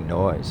and making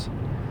noise.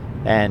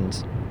 And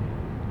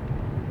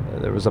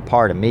there was a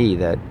part of me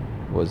that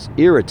was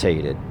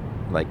irritated.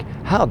 Like,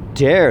 how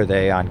dare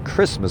they on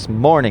Christmas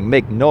morning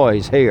make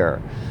noise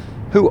here?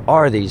 Who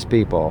are these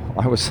people?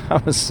 I was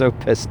so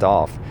pissed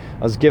off.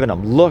 I was giving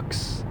them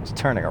looks. I was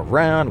turning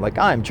around like,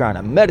 I'm trying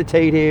to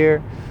meditate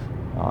here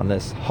on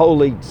this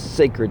holy,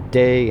 sacred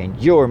day,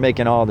 and you're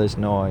making all this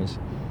noise.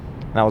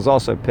 And I was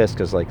also pissed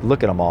because,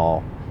 look at them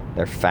all,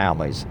 their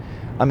families.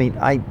 I mean,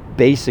 I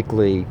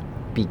basically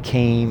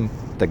became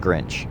the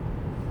Grinch.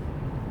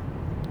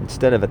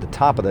 Instead of at the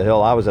top of the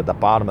hill, I was at the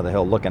bottom of the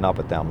hill looking up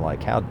at them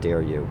like, how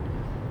dare you?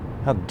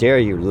 How dare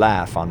you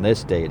laugh on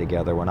this day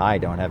together when I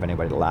don't have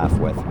anybody to laugh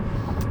with?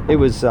 It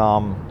was,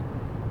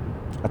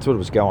 that's what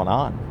was going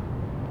on.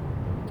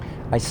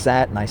 I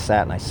sat,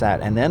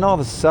 and then all of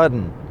a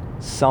sudden,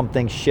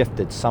 something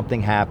shifted,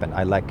 something happened.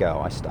 I let go,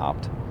 I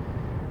stopped.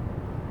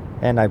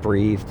 And I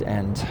breathed,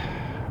 and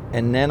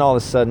then all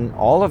of a sudden,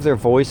 all of their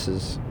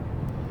voices,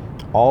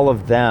 all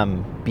of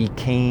them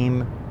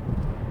became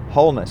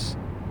wholeness.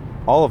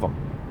 All of them.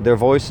 Their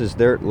voices,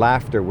 their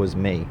laughter was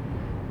me.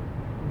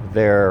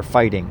 Their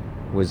fighting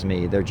was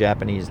me. Their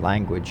Japanese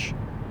language,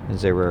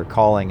 as they were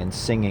calling and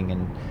singing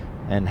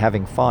and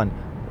having fun,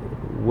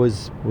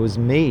 was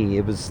me.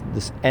 It was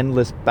this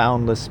endless,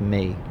 boundless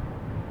me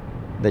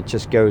that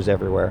just goes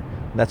everywhere.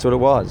 That's what it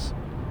was.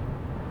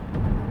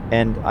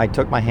 And I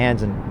took my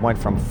hands and went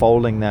from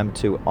folding them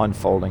to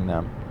unfolding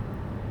them,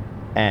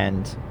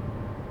 and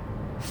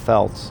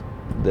felt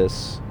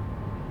this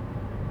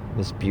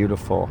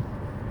beautiful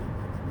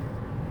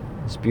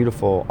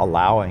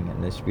allowing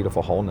and this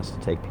beautiful wholeness to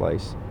take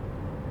place.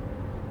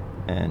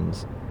 And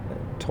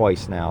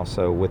twice now,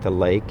 so with the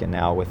lake and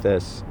now with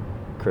this,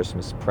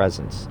 Christmas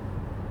presence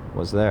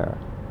was there,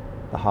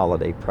 the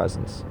holiday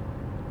presence.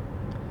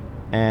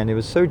 And it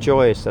was so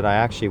joyous that I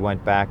actually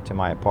went back to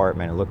my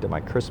apartment and looked at my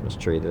Christmas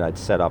tree that I'd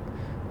set up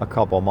a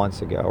couple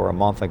months ago or a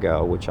month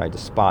ago, which I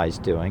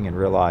despised doing, and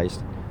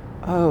realized,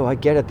 oh, I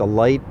get it. The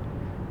light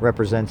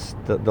represents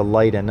the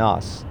light in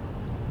us.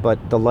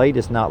 But the light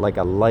is not like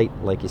a light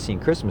like you see in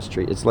Christmas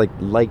tree. It's like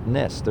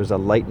lightness. There's a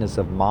lightness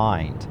of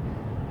mind.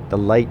 The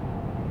light,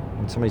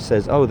 when somebody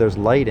says, oh, there's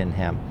light in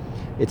him,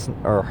 it's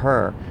or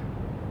her,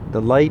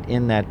 the light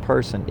in that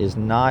person is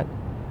not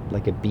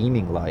like a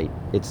beaming light.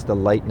 It's the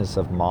lightness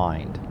of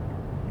mind.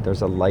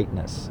 There's a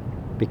lightness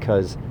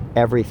because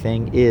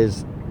everything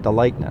is the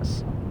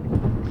lightness.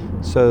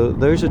 So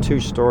those are two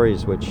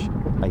stories which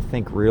I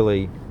think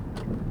really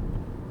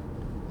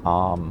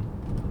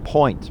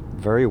point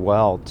very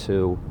well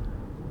to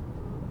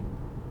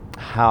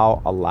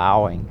how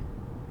allowing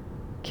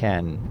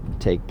can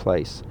take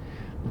place.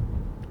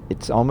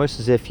 It's almost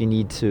as if you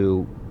need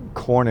to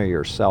corner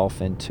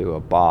yourself into a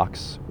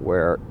box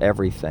where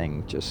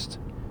everything just,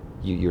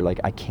 you're like,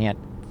 I can't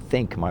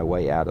think my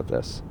way out of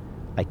this.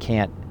 I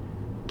can't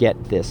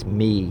get this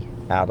me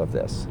out of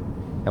this.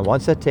 And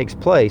once that takes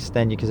place,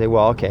 then you can say,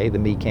 well, okay, the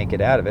me can't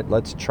get out of it.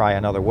 Let's try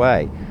another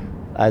way.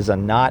 As a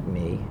not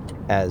me,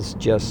 as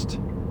just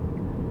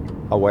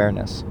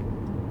awareness.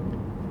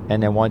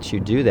 And then once you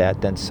do that,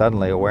 then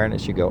suddenly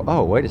awareness, you go,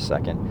 oh, wait a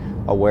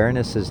second.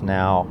 Awareness is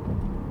now,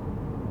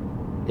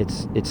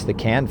 it's the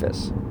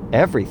canvas.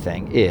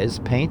 Everything is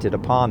painted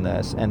upon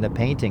this, and the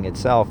painting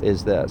itself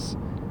is this.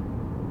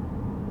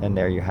 And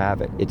there you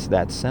have it. It's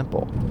that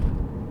simple.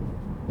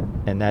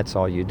 And that's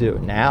all you do.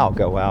 Now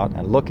go out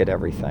and look at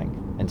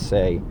everything and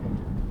say,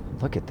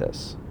 look at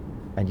this.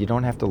 And you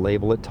don't have to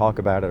label it, talk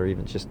about it, or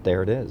even just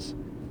there it is.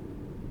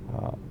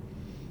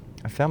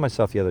 I found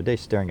myself the other day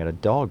staring at a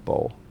dog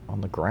bowl on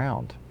the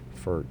ground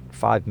for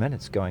 5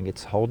 minutes going,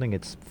 it's holding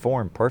its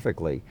form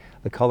perfectly.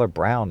 The color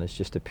brown is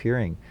just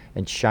appearing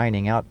and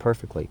shining out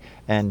perfectly.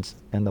 And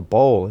the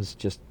bowl is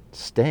just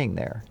staying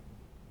there.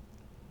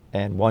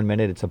 And 1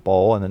 minute it's a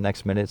bowl, and the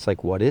next minute it's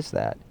like, what is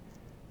that?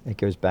 It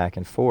goes back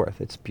and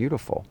forth. It's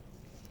beautiful.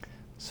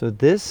 So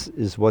this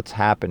is what's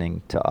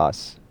happening to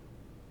us.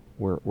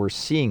 We're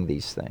seeing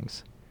these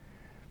things.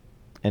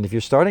 And if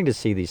you're starting to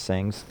see these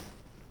things,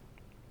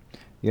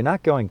 you're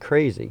not going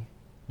crazy.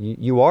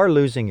 You are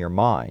losing your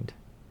mind,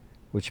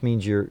 which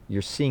means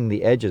you're seeing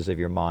the edges of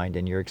your mind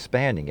and you're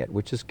expanding it,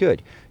 which is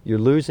good. You're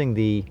losing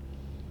the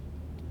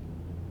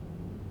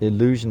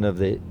illusion of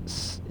the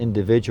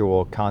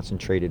individual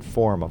concentrated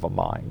form of a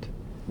mind.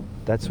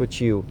 That's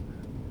what you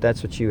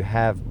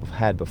have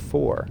had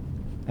before,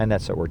 and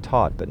that's what we're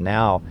taught. But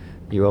now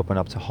you open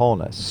up to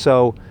wholeness.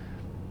 So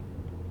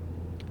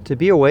to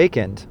be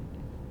awakened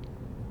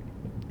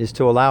is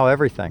to allow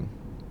everything.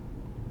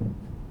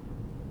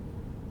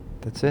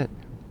 That's it.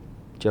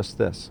 Just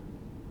this.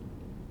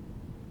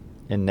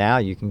 And now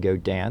you can go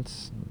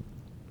dance,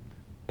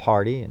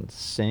 party, and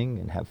sing,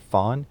 and have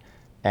fun,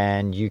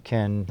 and you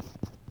can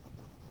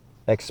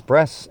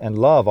express and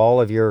love all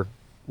of your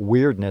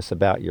weirdness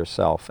about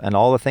yourself and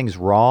all the things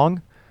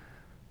wrong.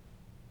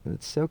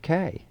 It's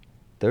okay.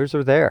 Those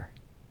are there.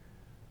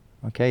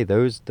 Okay,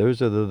 those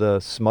are the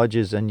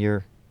smudges in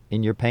your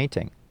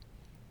painting.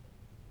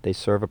 They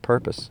serve a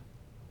purpose.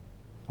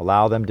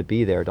 Allow them to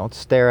be there. Don't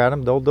stare at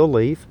them. They'll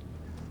leave.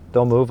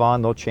 They'll move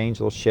on. They'll change.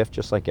 They'll shift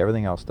just like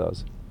everything else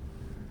does.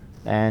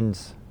 And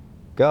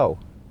go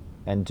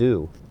and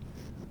do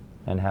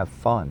and have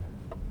fun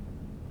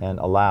and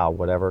allow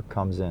whatever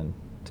comes in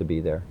to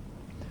be there.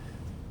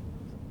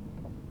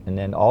 And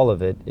then all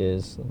of it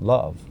is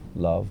love.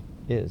 Love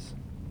is.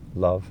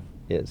 Love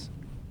is.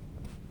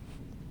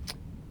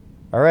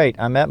 All right,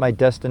 I'm at my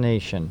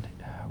destination,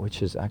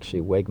 which is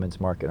actually Wegmans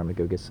Market. I'm going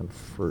to go get some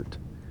fruit.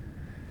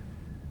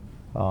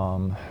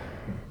 And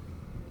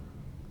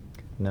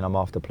then I'm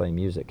off to play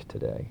music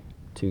today.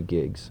 2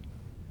 gigs.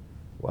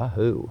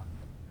 Wahoo.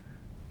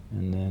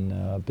 And then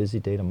a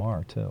busy day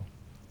tomorrow, too.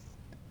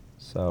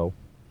 So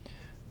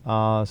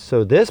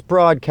this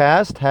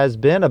broadcast has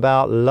been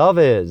about love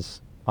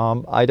is.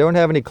 I don't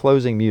have any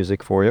closing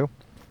music for you.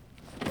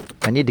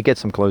 I need to get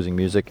some closing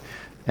music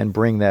and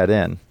bring that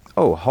in.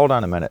 Oh, hold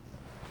on a minute.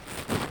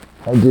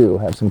 I do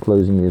have some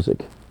closing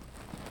music.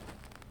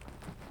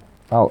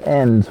 I'll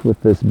end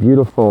with this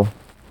beautiful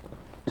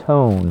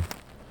tone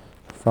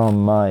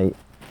from my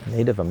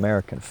Native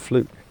American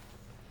flute.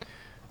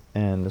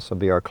 And this will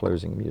be our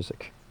closing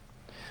music.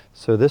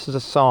 So this is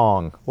a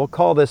song. We'll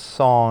call this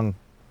song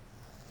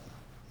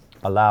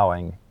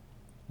Allowing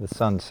the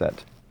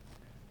Sunset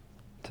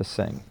to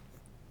Sing,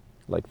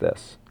 like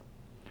this.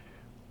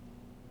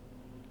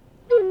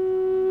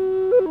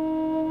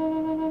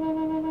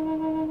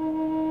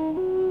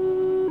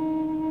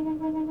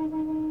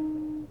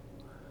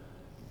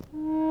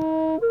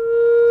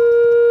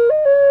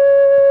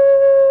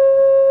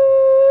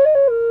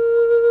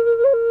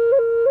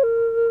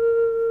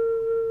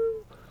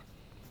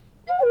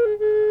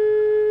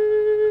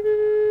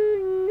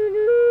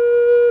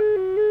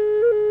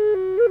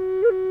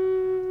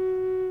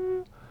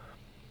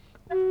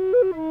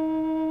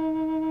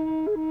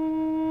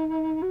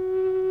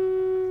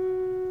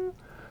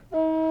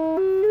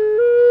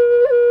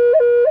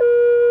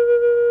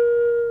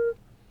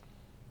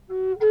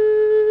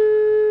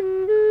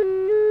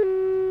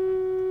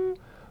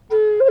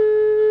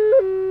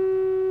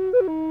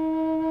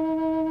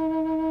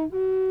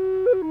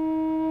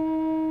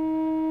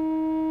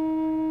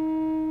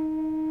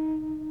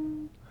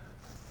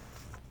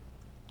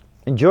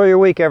 Enjoy your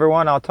week,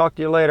 everyone. I'll talk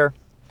to you later.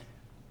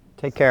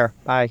 Take care.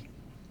 Bye.